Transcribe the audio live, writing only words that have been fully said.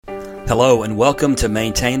Hello and welcome to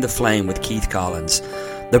Maintain the Flame with Keith Collins,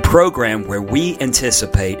 the program where we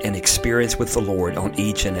anticipate an experience with the Lord on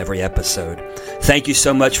each and every episode. Thank you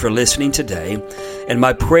so much for listening today, and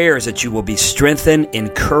my prayer is that you will be strengthened,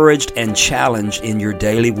 encouraged, and challenged in your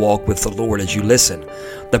daily walk with the Lord as you listen.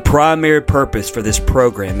 The primary purpose for this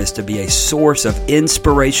program is to be a source of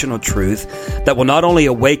inspirational truth that will not only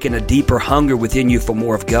awaken a deeper hunger within you for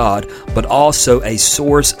more of God, but also a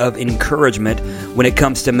source of encouragement when it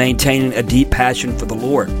comes to maintaining a deep passion for the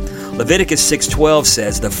Lord. Leviticus 6:12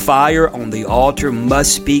 says, "The fire on the altar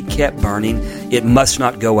must be kept burning, it must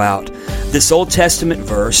not go out." This Old Testament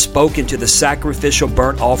verse spoke into the sacrificial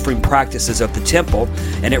burnt offering practices of the temple,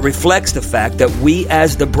 and it reflects the fact that we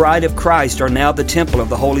as the bride of Christ are now the temple of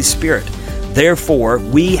the Holy Spirit. Therefore,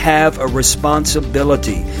 we have a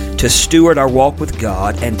responsibility to steward our walk with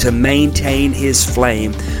God and to maintain His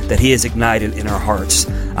flame that He has ignited in our hearts.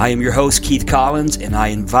 I am your host, Keith Collins, and I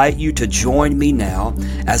invite you to join me now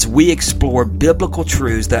as we explore biblical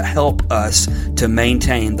truths that help us to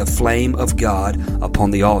maintain the flame of God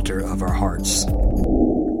upon the altar of our hearts.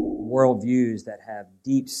 Worldviews that have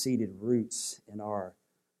deep-seated roots in our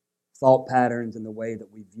thought patterns and the way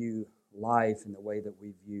that we view life and the way that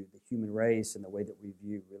we view the human race and the way that we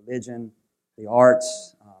view religion, the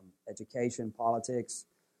arts, education, politics,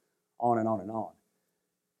 on and on and on.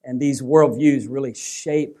 And these worldviews really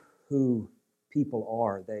shape who people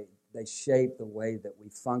are. They shape the way that we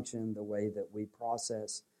function, the way that we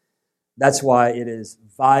process. That's why it is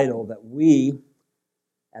vital that we,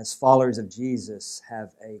 as followers of Jesus,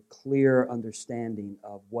 have a clear understanding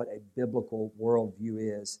of what a biblical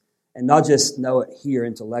worldview is. And not just know it here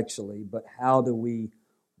intellectually, but how do we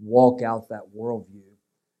walk out that worldview,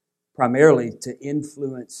 primarily to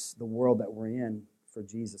influence the world that we're in for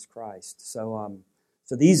Jesus Christ.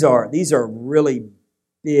 So these are really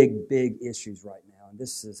big issues right now, and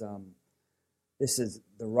this is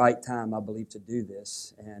the right time, I believe, to do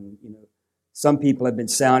this. And some people have been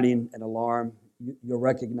sounding an alarm. You'll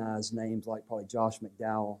recognize names like probably Josh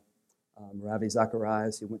McDowell, Ravi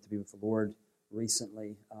Zacharias, who went to be with the Lord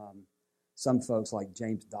recently. Some folks like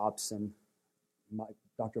James Dobson,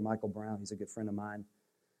 Dr. Michael Brown, he's a good friend of mine.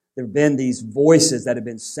 There have been these voices that have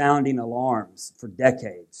been sounding alarms for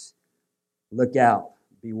decades. Look out,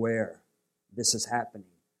 beware, this is happening.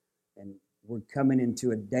 And we're coming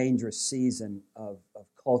into a dangerous season of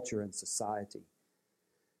culture and society.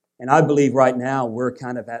 And I believe right now we're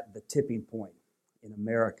kind of at the tipping point in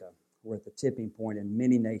America. We're at the tipping point in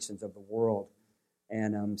many nations of the world.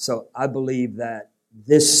 And so I believe that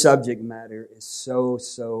this subject matter is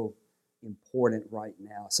so important right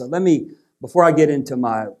now. So before I get into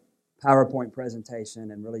my PowerPoint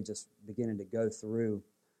presentation and really just beginning to go through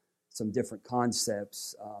some different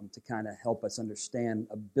concepts to kind of help us understand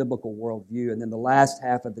a biblical worldview, and then the last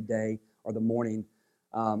half of the day or the morning,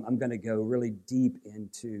 I'm going to go really deep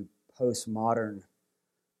into postmodern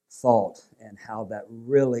thought and how that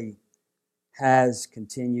really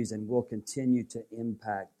continues and will continue to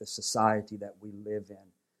impact the society that we live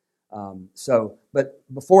in. But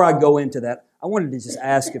before I go into that, I wanted to just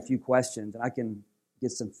ask a few questions, and I can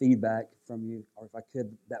get some feedback from you, or if I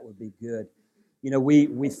could, that would be good.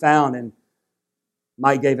 We found, and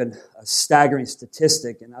Mike gave a staggering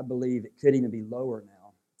statistic, and I believe it could even be lower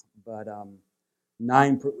now, but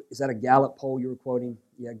is that a Gallup poll you were quoting?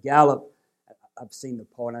 Yeah, Gallup, I've seen the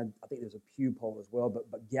poll, and I think there's a Pew poll as well,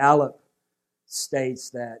 but Gallup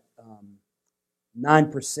states that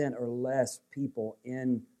 9% or less people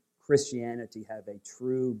in Christianity have a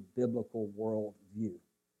true biblical worldview.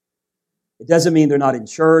 It doesn't mean they're not in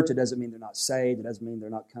church. It doesn't mean they're not saved. It doesn't mean they're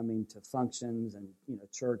not coming to functions and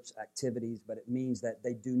church activities, but it means that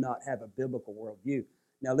they do not have a biblical worldview.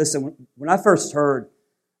 Now listen, when I first heard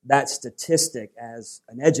that statistic as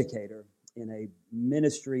an educator in a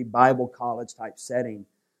ministry Bible college type setting,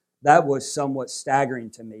 that was somewhat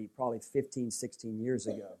staggering to me probably 15, 16 years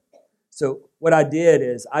ago. So what I did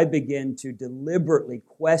is I began to deliberately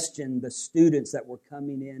question the students that were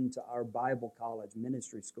coming into our Bible college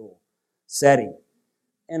ministry school setting.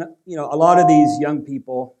 And, a lot of these young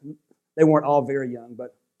people, they weren't all very young,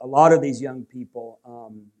 but a lot of these young people,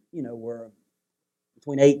 were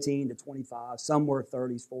between 18 to 25. Some were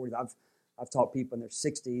 30s, 40s. I've taught people in their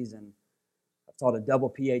 60s, and I've taught a double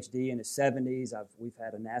PhD in his 70s. We've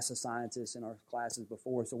had a NASA scientist in our classes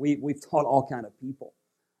before, so we've taught all kind of people.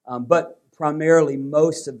 But primarily,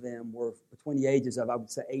 most of them were between the ages of, I would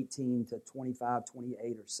say, 18 to 25,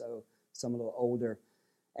 28 or so, some a little older.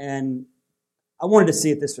 And I wanted to see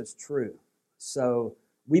if this was true. So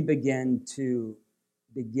we begin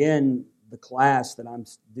the class that I'm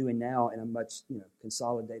doing now in a much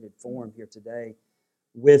consolidated form here today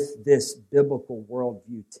with this biblical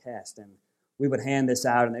worldview test. And we would hand this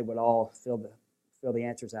out, and they would all fill the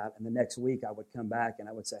answers out. And the next week, I would come back, and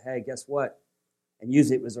I would say, hey, guess what? And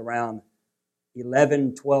usually it was around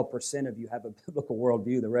 11, 12% of you have a biblical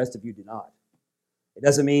worldview. The rest of you do not. It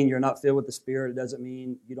doesn't mean you're not filled with the Spirit. It doesn't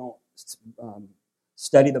mean you don't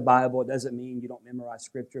study the Bible. It doesn't mean you don't memorize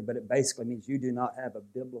Scripture. But it basically means you do not have a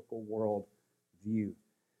biblical worldview.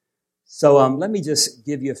 So let me just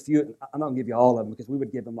give you a few. I'm not going to give you all of them because we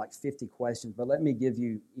would give them like 50 questions. But let me give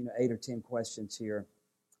you 8 or 10 questions here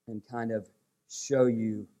and kind of show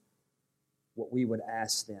you what we would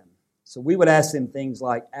ask them. So we would ask them things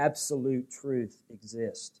like, absolute truth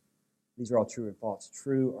exists. These are all true or false.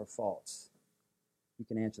 True or false? You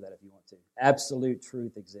can answer that if you want to. Absolute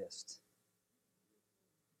truth exists.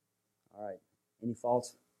 All right. Any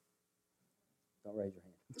false? Don't raise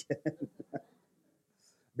your hand.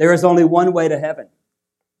 There is only one way to heaven.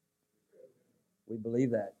 We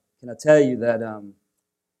believe that. Can I tell you that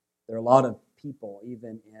there are a lot of people,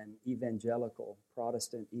 even in evangelical,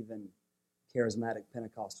 Protestant, even charismatic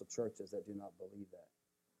Pentecostal churches that do not believe that.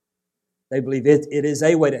 They believe it is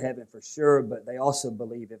a way to heaven for sure, but they also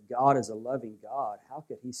believe if God is a loving God, how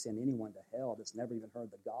could He send anyone to hell that's never even heard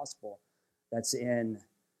the gospel, that's in,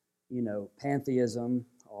 pantheism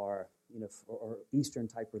or Eastern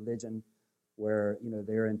type religion, where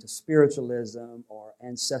they're into spiritualism or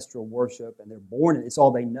ancestral worship, and they're born in it's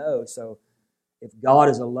all they know. So, if God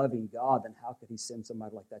is a loving God, then how could He send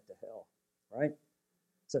somebody like that to hell, right?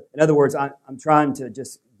 So, in other words, I'm trying to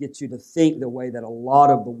just get you to think the way that a lot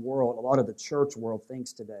of the world, a lot of the church world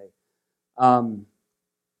thinks today. The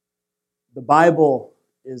Bible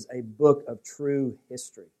is a book of true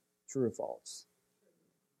history. True or false?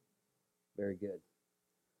 Very good.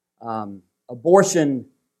 Abortion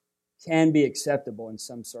can be acceptable in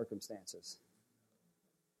some circumstances.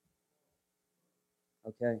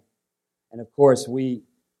 Okay? And of course, we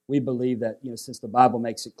believe that, since the Bible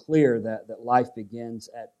makes it clear that life begins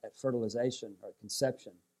at fertilization or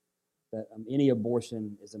conception, that any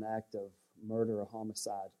abortion is an act of murder or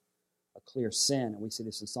homicide, a clear sin. And we see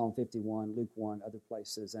this in Psalm 51, Luke 1, other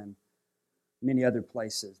places, and many other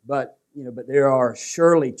places. But there are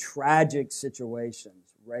surely tragic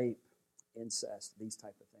situations, rape, incest, these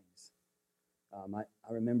type of things.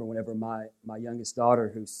 I remember whenever my youngest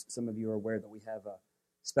daughter, who some of you are aware that we have a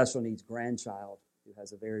special needs grandchild who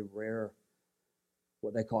has a very rare,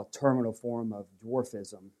 what they call terminal form of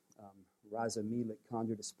dwarfism, rhizomelic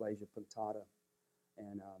chondrodysplasia punctata.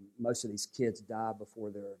 And most of these kids die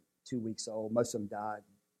before they're 2 weeks old. Most of them died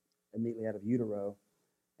immediately out of utero.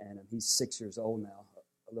 And he's 6 years old now,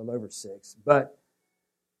 a little over 6. But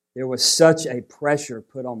there was such a pressure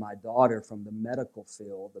put on my daughter from the medical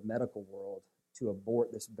field, the medical world, to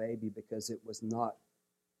abort this baby because it was not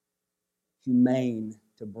humane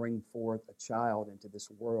to bring forth a child into this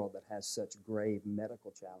world that has such grave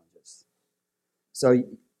medical challenges. So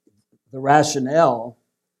the rationale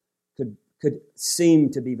could seem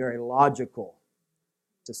to be very logical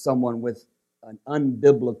to someone with an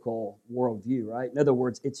unbiblical worldview, right? In other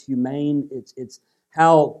words, it's humane. It's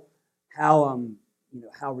how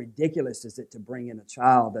ridiculous is it to bring in a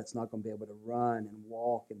child that's not going to be able to run and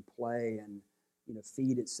walk and play and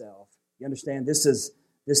feed itself? You understand? This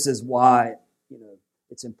is why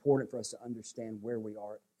it's important for us to understand where we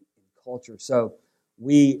are in culture. So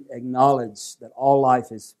we acknowledge that all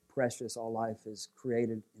life is precious. All life is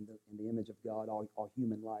created in the image of God. All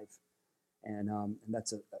human life. And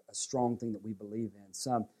that's a strong thing that we believe in.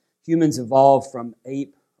 Some humans evolved from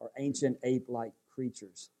ape or ancient ape-like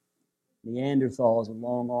creatures, Neanderthals with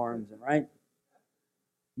long arms, and right?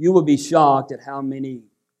 You would be shocked at how many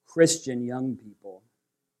Christian young people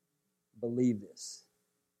believe this.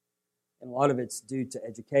 And a lot of it's due to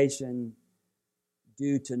education,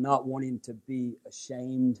 due to not wanting to be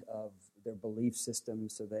ashamed of their belief system,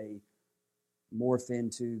 so they morph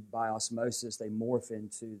into, by osmosis, they morph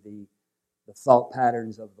into the thought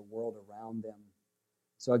patterns of the world around them.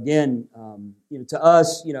 So again, to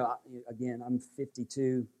us, again, I'm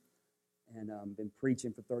 52 and been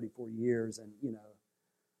preaching for 34 years and,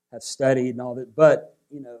 have studied and all that. But,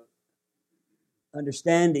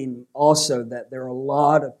 understanding also that there are a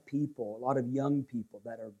lot of people, a lot of young people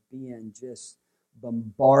that are being just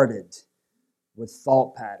bombarded with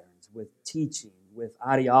thought patterns, with teaching, with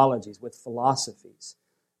ideologies, with philosophies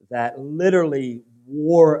that literally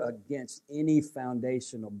war against any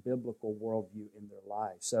foundational biblical worldview in their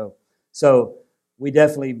lives. So we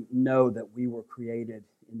definitely know that we were created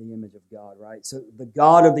in the image of God, right? So the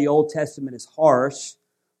God of the Old Testament is harsh,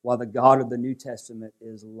 while the God of the New Testament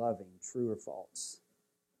is loving. True or false?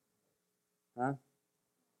 Huh?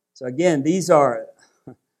 So again, these are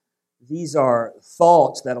these are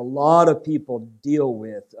thoughts that a lot of people deal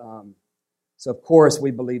with. So, of course,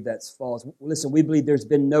 we believe that's false. Listen, we believe there's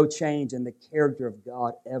been no change in the character of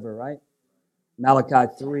God ever, right?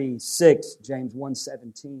 Malachi 3:6, James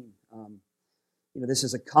 1:17. This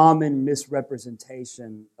is a common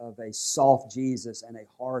misrepresentation of a soft Jesus and a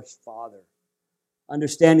harsh Father.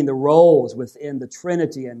 Understanding the roles within the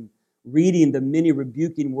Trinity and reading the many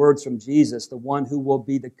rebuking words from Jesus, the one who will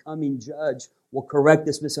be the coming judge, will correct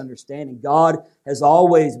this misunderstanding. God has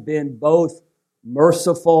always been both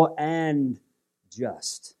merciful and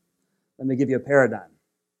just. Let me give you a paradigm.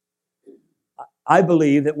 I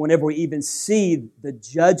believe that whenever we even see the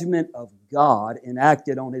judgment of God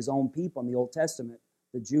enacted on His own people in the Old Testament,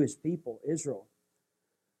 the Jewish people, Israel,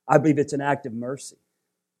 I believe it's an act of mercy.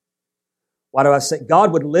 Why do I say?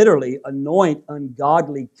 God would literally anoint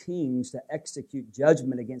ungodly kings to execute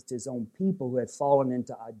judgment against His own people who had fallen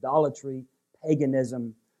into idolatry,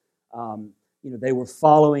 paganism. They were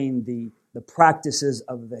following the practices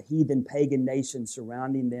of the heathen pagan nations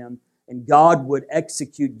surrounding them. And God would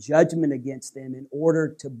execute judgment against them in order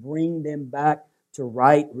to bring them back to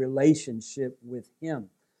right relationship with Him.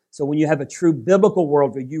 So when you have a true biblical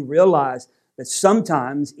worldview, you realize that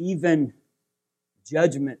sometimes even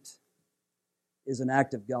judgment is an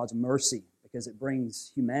act of God's mercy because it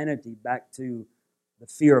brings humanity back to the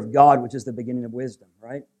fear of God, which is the beginning of wisdom,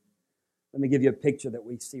 right? Let me give you a picture that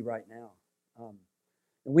we see right now.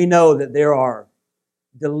 And we know that there are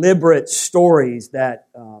deliberate stories that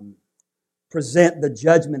present the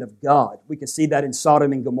judgment of God. We can see that in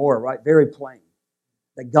Sodom and Gomorrah, right? Very plain.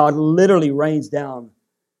 That God literally rains down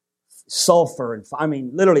sulfur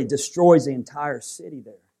and literally destroys the entire city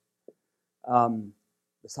there.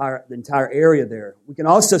 The entire area there. We can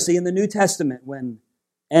also see in the New Testament when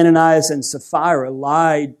Ananias and Sapphira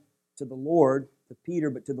lied to the Lord, to Peter,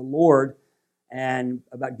 but to the Lord, and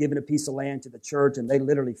about giving a piece of land to the church, and they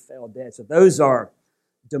literally fell dead. So those are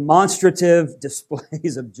demonstrative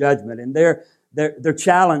displays of judgment, and they're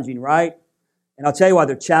challenging, right? And I'll tell you why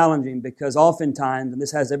they're challenging, because oftentimes, and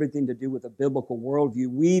this has everything to do with a biblical worldview,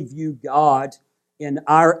 we view God in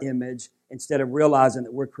our image instead of realizing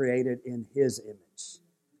that we're created in His image.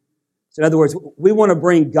 So in other words, we want to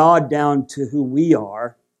bring God down to who we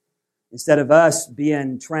are instead of us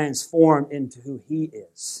being transformed into who He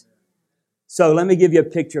is. So let me give you a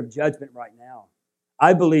picture of judgment right now.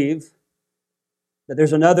 I believe that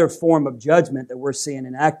there's another form of judgment that we're seeing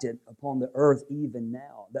enacted upon the earth even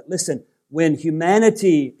now. That, listen, when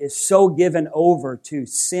humanity is so given over to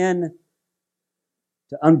sin,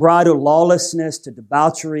 to unbridled lawlessness, to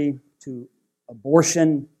debauchery, to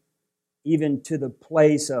abortion, even to the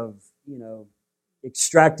place of,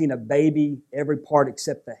 extracting a baby, every part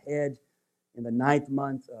except the head in the 9th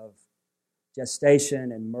month of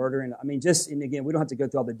gestation and murdering. And again, we don't have to go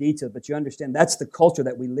through all the details, but you understand that's the culture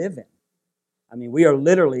that we live in. We are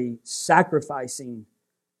literally sacrificing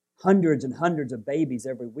hundreds and hundreds of babies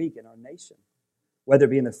every week in our nation, whether it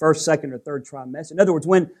be in the 1st, 2nd, or 3rd trimester. In other words,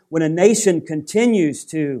 when a nation continues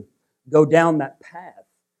to go down that path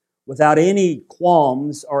without any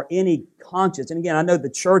qualms or any conscience, and again, I know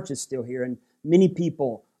the church is still here and many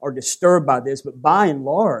people are disturbed by this, but by and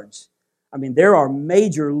large, there are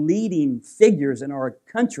major leading figures in our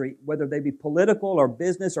country, whether they be political or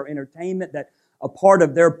business or entertainment, that a part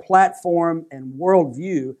of their platform and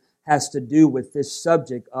worldview has to do with this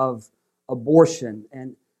subject of abortion.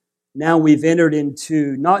 And now we've entered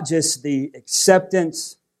into not just the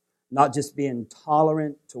acceptance, not just being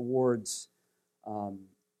tolerant towards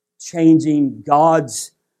changing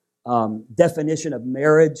God's definition of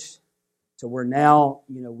marriage to where now,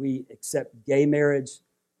 we accept gay marriage.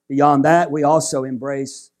 Beyond that, we also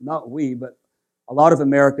embrace, not we, but a lot of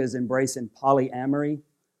America is embracing polyamory.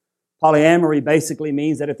 Polyamory basically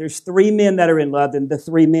means that if there's 3 men that are in love, then the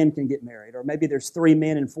 3 men can get married. Or maybe there's 3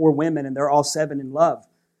 men and 4 women and they're all 7 in love.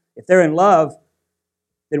 If they're in love,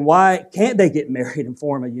 then why can't they get married and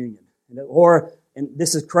form a union? And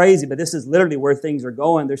this is crazy, but this is literally where things are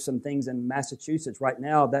going. There's some things in Massachusetts right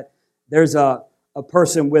now that there's a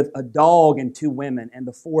person with a dog and 2 women, and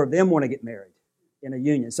the 4 of them want to get married in a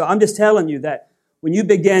union. So I'm just telling you that when you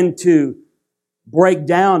begin to break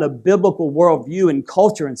down a biblical worldview and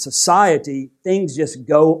culture and society, things just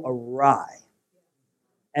go awry.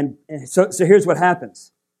 And so here's what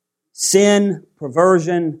happens. Sin,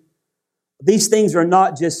 perversion, these things are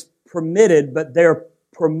not just permitted, but they're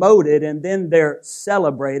promoted, and then they're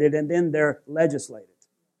celebrated, and then they're legislated.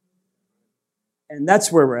 And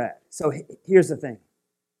that's where we're at. So here's the thing.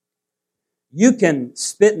 You can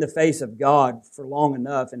spit in the face of God for long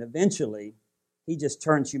enough, and eventually He just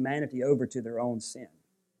turns humanity over to their own sin.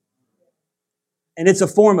 And it's a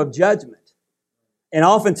form of judgment. And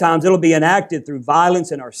oftentimes it'll be enacted through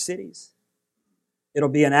violence in our cities. It'll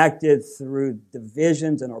be enacted through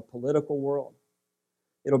divisions in our political world.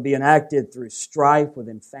 It'll be enacted through strife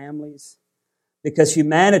within families. Because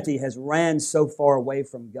humanity has ran so far away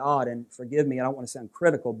from God. And forgive me, I don't want to sound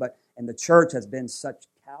critical, and the church has been such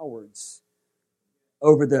cowards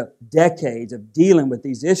over the decades of dealing with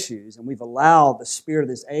these issues. And we've allowed the spirit of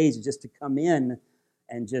this age just to come in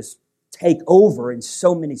and just take over in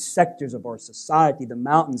so many sectors of our society, the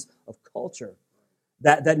mountains of culture,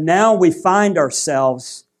 that now we find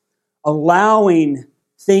ourselves allowing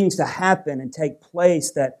things to happen and take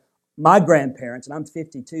place that my grandparents, and I'm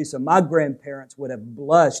 52, so my grandparents would have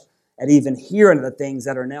blushed at even hearing the things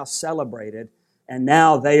that are now celebrated, and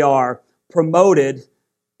now they are promoted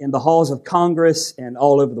in the halls of Congress and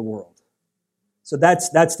all over the world. So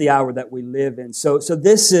that's the hour that we live in. So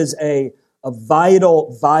this is a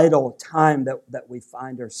vital time that we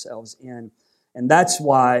find ourselves in. And that's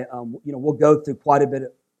why, we'll go through quite a bit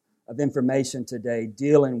of information today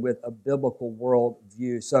dealing with a biblical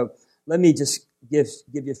worldview. So let me just give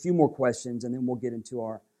you a few more questions, and then we'll get into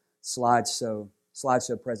our slideshow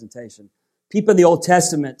presentation. People in the Old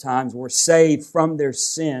Testament times were saved from their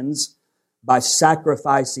sins by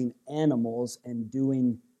sacrificing animals and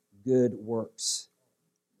doing good works.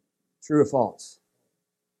 True or false?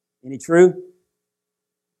 Any true?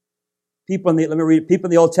 People in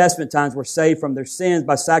the Old Testament times were saved from their sins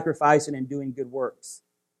by sacrificing and doing good works.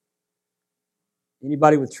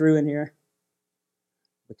 Anybody with true in here?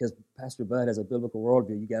 Because Pastor Bud has a biblical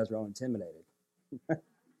worldview, you guys are all intimidated.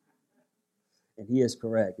 And he is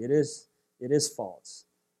correct. It is false.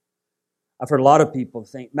 I've heard a lot of people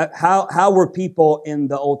think, how were people in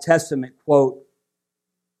the Old Testament, quote,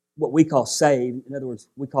 what we call saved? In other words,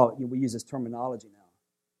 we use this terminology now.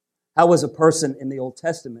 How was a person in the Old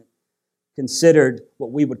Testament considered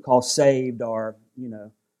what we would call saved or,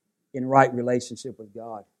 in right relationship with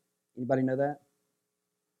God? Anybody know that?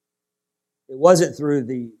 It wasn't through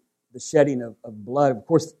the shedding of blood. Of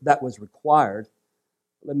course, that was required.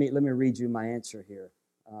 Let me read you my answer here.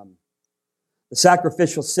 The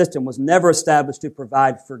sacrificial system was never established to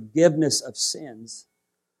provide forgiveness of sins,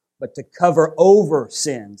 but to cover over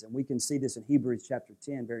sins. And we can see this in Hebrews chapter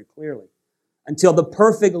 10 very clearly. Until the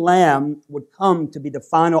perfect Lamb would come to be the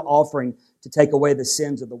final offering to take away the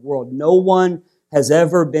sins of the world. No one has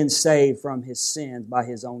ever been saved from his sins by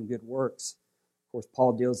his own good works. Of course,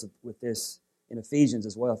 Paul deals with this in Ephesians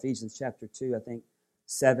as well. Ephesians chapter 2, I think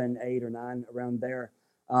 7, 8, or 9, around there.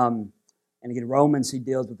 And again, Romans, he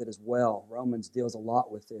deals with it as well. Romans deals a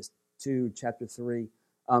lot with this, 2, chapter 3.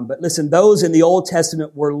 But listen, those in the Old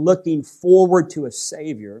Testament were looking forward to a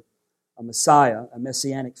Savior, a Messiah, a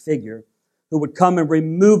messianic figure, who would come and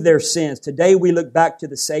remove their sins. Today we look back to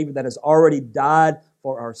the Savior that has already died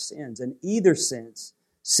for our sins. In either sense,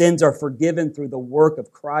 sins are forgiven through the work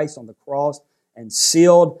of Christ on the cross and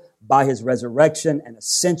sealed by His resurrection and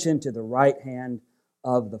ascension to the right hand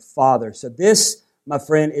of the Father. So this, my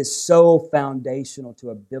friend, is so foundational to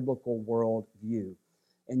a biblical worldview.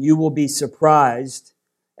 And you will be surprised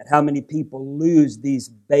at how many people lose these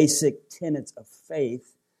basic tenets of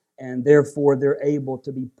faith, and therefore they're able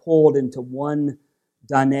to be pulled into one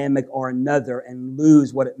dynamic or another and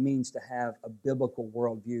lose what it means to have a biblical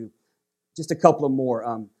worldview. Just a couple of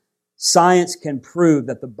more. Science can prove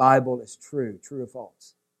that the Bible is true. True or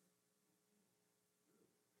false?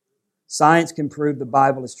 Science can prove the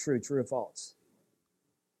Bible is true. True or false?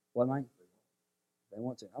 What am I? They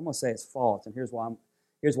want to. I'm going to say it's false, and here's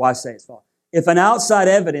why I say it's false. If an outside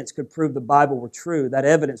evidence could prove the Bible were true, that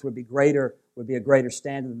evidence would be a greater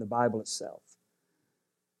standard than the Bible itself.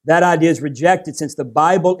 That idea is rejected since the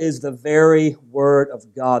Bible is the very Word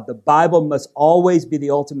of God. The Bible must always be the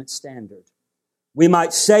ultimate standard. We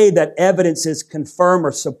might say that evidences confirm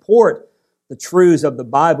or support the truths of the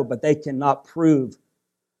Bible, but they cannot prove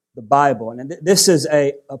the Bible. And this is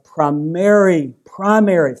a primary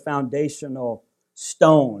foundational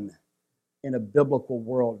stone in a biblical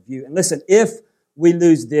worldview. And listen, if we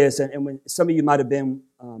lose this, and when some of you might have been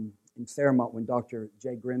in Fairmont when Dr.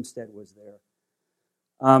 Jay Grimstead was there,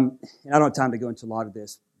 and I don't have time to go into a lot of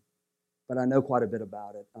this, but I know quite a bit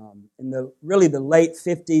about it. In the late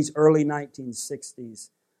 50s, early 1960s,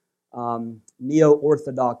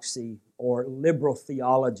 neo-orthodoxy or liberal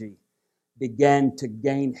theology began to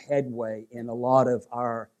gain headway in a lot of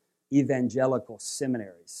our evangelical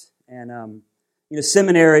seminaries. And,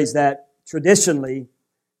 seminaries that traditionally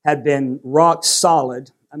had been rock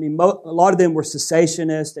solid. I mean, a lot of them were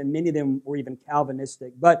cessationist and many of them were even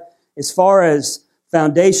Calvinistic. But as far as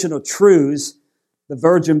foundational truths, the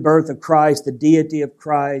virgin birth of Christ, the deity of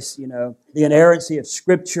Christ, the inerrancy of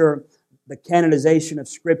Scripture, the canonization of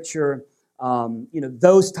Scripture,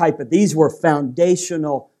 these were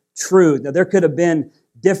foundational truths. Now, there could have been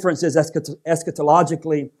differences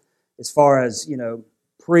eschatologically as far as,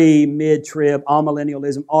 pre, mid-trib,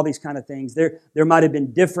 amillennialism, all these kind of things. There might have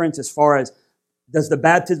been difference as far as, does the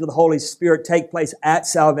baptism of the Holy Spirit take place at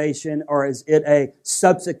salvation, or is it a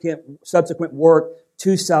subsequent work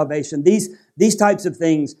to salvation? These types of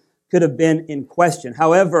things could have been in question.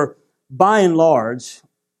 However, by and large,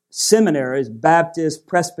 seminaries, Baptist,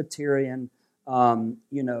 Presbyterian,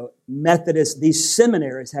 Methodist, these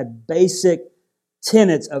seminaries had basic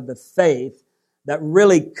tenets of the faith that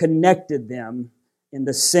really connected them in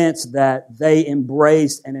the sense that they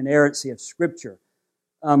embraced an inerrancy of Scripture.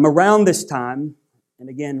 Around this time, and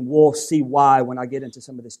again, we'll see why when I get into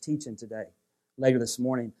some of this teaching today, later this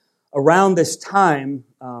morning. Around this time,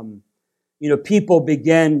 people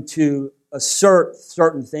began to assert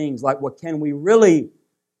certain things like, well, can we really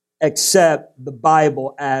accept the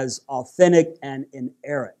Bible as authentic and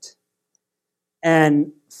inerrant?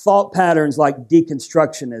 And thought patterns like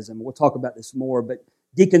deconstructionism, we'll talk about this more, but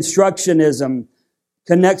deconstructionism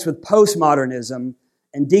connects with postmodernism,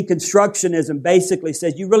 and deconstructionism basically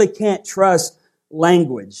says you really can't trust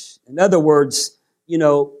language. In other words,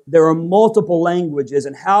 there are multiple languages,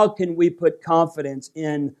 and how can we put confidence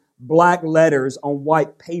in black letters on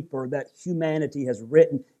white paper that humanity has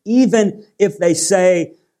written, even if they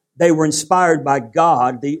say they were inspired by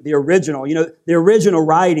God, the original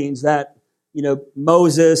writings that,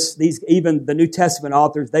 Moses, even the New Testament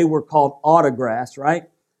authors, they were called autographs, right?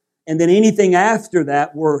 And then anything after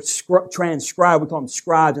that were transcribed. We call them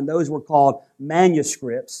scribes, and those were called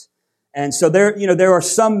manuscripts. And so there are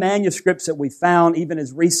some manuscripts that we found even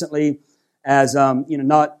as recently as,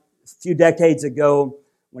 not a few decades ago,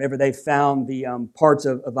 whenever they found the parts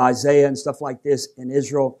of Isaiah and stuff like this in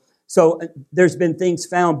Israel. So there's been things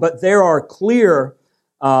found, but there are clear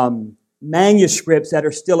manuscripts that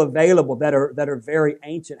are still available that are very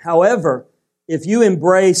ancient. However, if you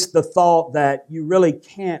embrace the thought that you really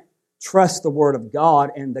can't trust the Word of God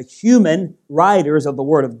and the human writers of the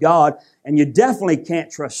Word of God, and you definitely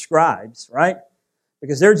can't trust scribes, right?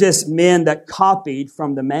 Because they're just men that copied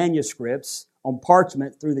from the manuscripts on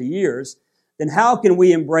parchment through the years, then how can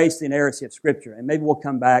we embrace the inerrancy of Scripture? And maybe we'll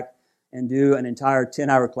come back and do an entire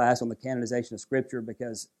 10-hour class on the canonization of Scripture,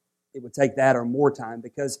 because it would take that or more time,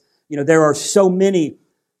 because, there are so many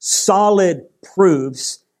solid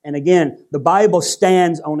proofs. And again, the Bible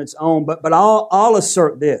stands on its own, but I'll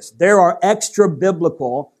assert this. There are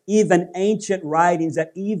extra-biblical, even ancient writings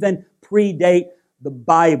that even predate the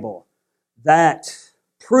Bible that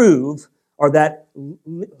prove, or that,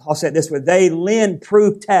 I'll say it this way, they lend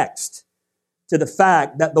proof text to the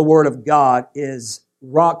fact that the Word of God is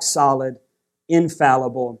rock solid,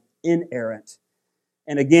 infallible, inerrant.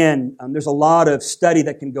 And again, there's a lot of study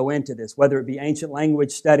that can go into this, whether it be ancient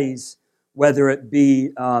language studies, whether it be,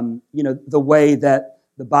 the way that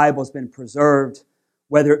the Bible has been preserved,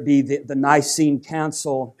 whether it be the Nicene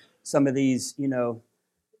Council, some of these,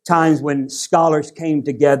 times when scholars came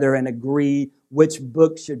together and agreed which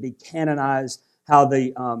books should be canonized, how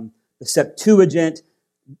the Septuagint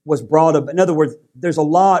was brought up. In other words, there's a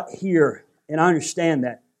lot here, and I understand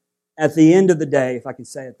that. At the end of the day, if I can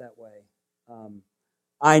say it that way,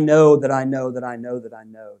 I know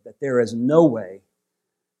that there is no way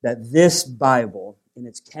that this Bible, in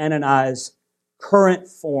its canonized current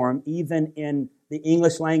form, even in the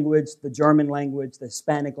English language, the German language, the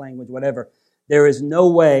Hispanic language, whatever, there is no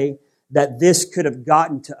way that this could have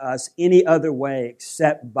gotten to us any other way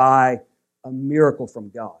except by a miracle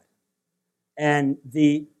from God. And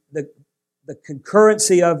the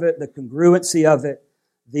concurrency of it, the congruency of it,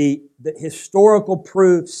 the historical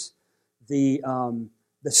proofs, the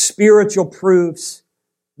spiritual proofs,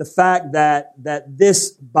 the fact that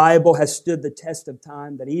this Bible has stood the test of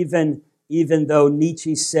time, that even though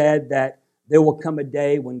Nietzsche said that there will come a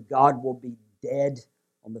day when God will be dead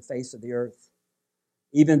on the face of the earth,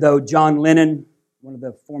 even though John Lennon, one of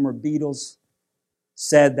the former Beatles,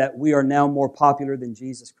 said that we are now more popular than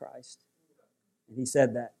Jesus Christ. And he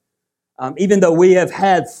said that. Even though we have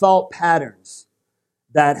had thought patterns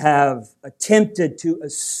that have attempted to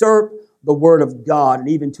usurp the Word of God and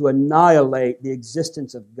even to annihilate the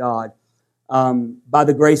existence of God, by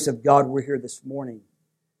the grace of God, we're here this morning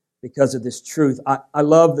because of this truth. I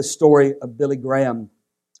love the story of Billy Graham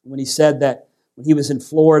when he said that when he was in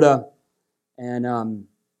Florida and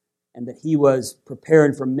that he was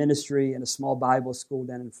preparing for ministry in a small Bible school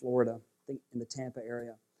down in Florida, I think in the Tampa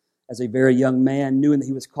area, as a very young man, knowing that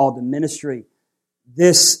he was called to ministry.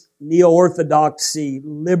 This neo-orthodoxy,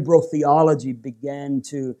 liberal theology began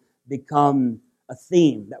to become a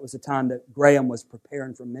theme. That was the time that Graham was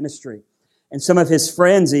preparing for ministry. And some of his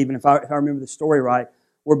friends, even, if I remember the story right,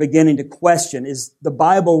 were beginning to question, is the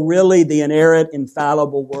Bible really the inerrant,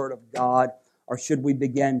 infallible Word of God, or should we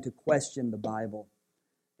begin to question the Bible?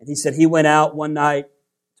 And he said he went out one night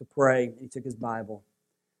to pray, and he took his Bible.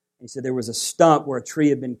 And he said there was a stump where a tree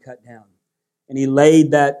had been cut down. And he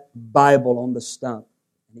laid that Bible on the stump.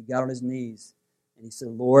 And he got on his knees. And he said,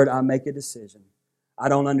 Lord, I make a decision. I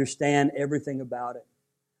don't understand everything about it.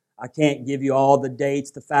 I can't give you all the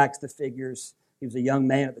dates, the facts, the figures. He was a young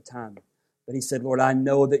man at the time. But he said, Lord, I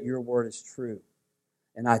know that your word is true.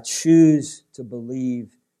 And I choose to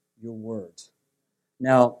believe your words.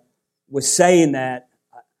 Now, with saying that,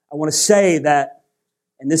 I want to say that,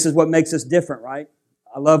 and this is what makes us different, right?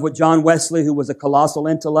 I love what John Wesley, who was a colossal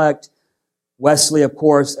intellect, Wesley, of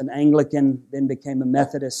course, an Anglican, then became a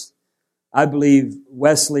Methodist. I believe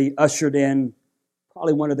Wesley ushered in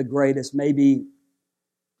probably one of the greatest, maybe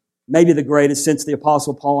the greatest since the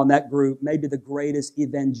Apostle Paul and that group, maybe the greatest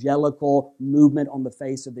evangelical movement on the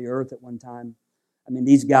face of the earth at one time. I mean,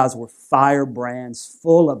 these guys were firebrands,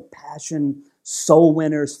 full of passion, soul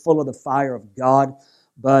winners, full of the fire of God.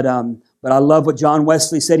 But I love what John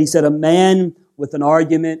Wesley said. He said, a man with an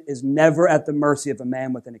argument is never at the mercy of a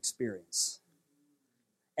man with an experience.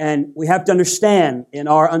 And we have to understand, in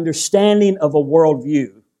our understanding of a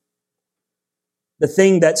worldview, the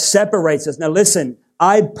thing that separates us. Now listen,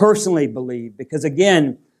 I personally believe, because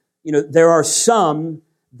again, there are some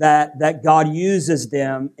that God uses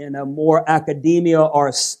them in a more academia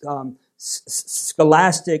or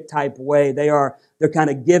scholastic type way. They're kind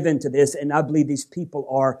of given to this, and I believe these people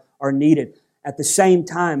are needed. At the same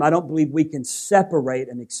time, I don't believe we can separate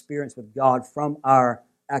an experience with God from our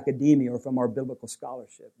academia or from our biblical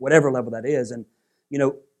scholarship, whatever level that is. And,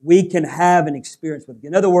 we can have an experience with God.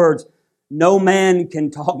 In other words, no man can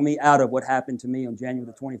talk me out of what happened to me on January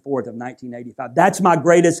the 24th of 1985. That's my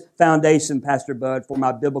greatest foundation, Pastor Bud, for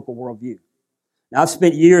my biblical worldview. Now, I've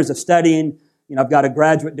spent years of studying. I've got a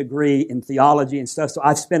graduate degree in theology and stuff, so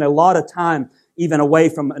I've spent a lot of time even away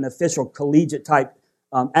from an official collegiate type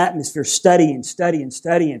atmosphere studying. And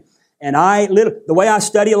the way I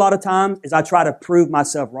study a lot of times is I try to prove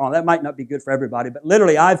myself wrong. That might not be good for everybody, but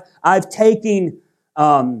literally I've taken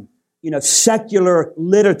secular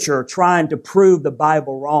literature trying to prove the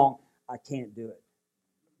Bible wrong. I can't do it.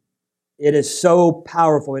 It is so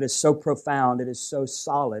powerful. It is so profound. It is so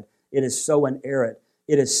solid. It is so inerrant.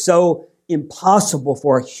 It is so impossible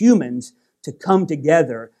for humans to come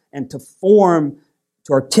together and to form,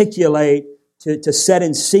 to articulate, to set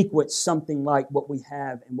in sequence something like what we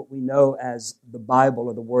have and what we know as the Bible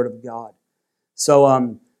or the Word of God.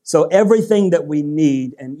 So everything that we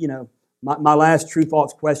need, and my last true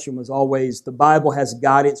false question was always, the Bible has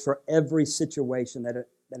guidance for every situation that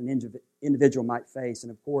an individual might face.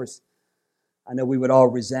 And of course, I know we would all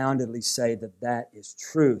resoundingly say that is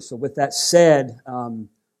true. So with that said,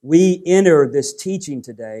 we enter this teaching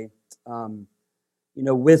today,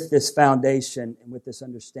 with this foundation and with this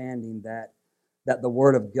understanding that the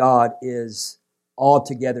Word of God is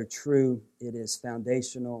altogether true. It is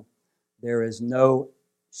foundational. There is no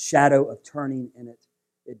shadow of turning in it.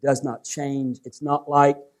 It does not change. It's not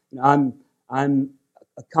like, I'm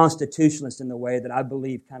a constitutionalist in the way that I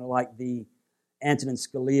believe kind of like the Antonin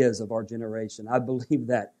Scalia's of our generation. I believe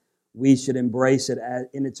that we should embrace it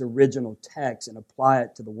in its original text and apply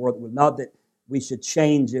it to the world. Not that we should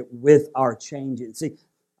change it with our changes. See,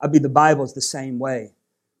 I believe the Bible is the same way.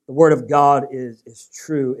 The Word of God is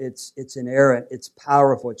true. It's inerrant. It's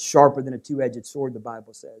powerful. It's sharper than a two-edged sword, the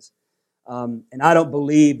Bible says. And I don't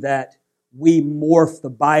believe that we morph the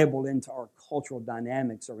Bible into our cultural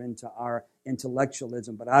dynamics or into our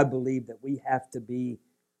intellectualism, but I believe that we have to be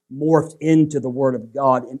morphed into the Word of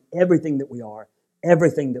God in everything that we are,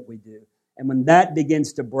 everything that we do. And when that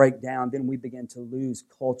begins to break down, then we begin to lose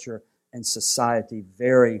culture and society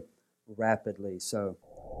very rapidly. So,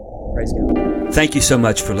 praise God. Thank you so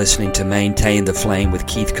much for listening to Maintain the Flame with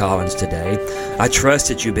Keith Collins today. I trust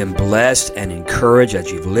that you've been blessed and encouraged as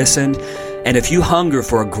you've listened. And if you hunger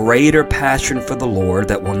for a greater passion for the Lord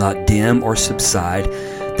that will not dim or subside,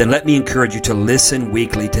 then let me encourage you to listen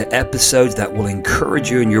weekly to episodes that will encourage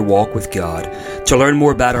you in your walk with God. To learn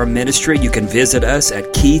more about our ministry, you can visit us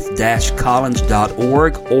at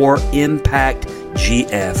keith-collins.org or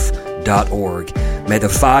impactgf.org. May the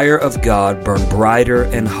fire of God burn brighter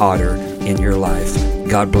and hotter in your life.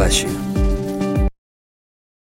 God bless you.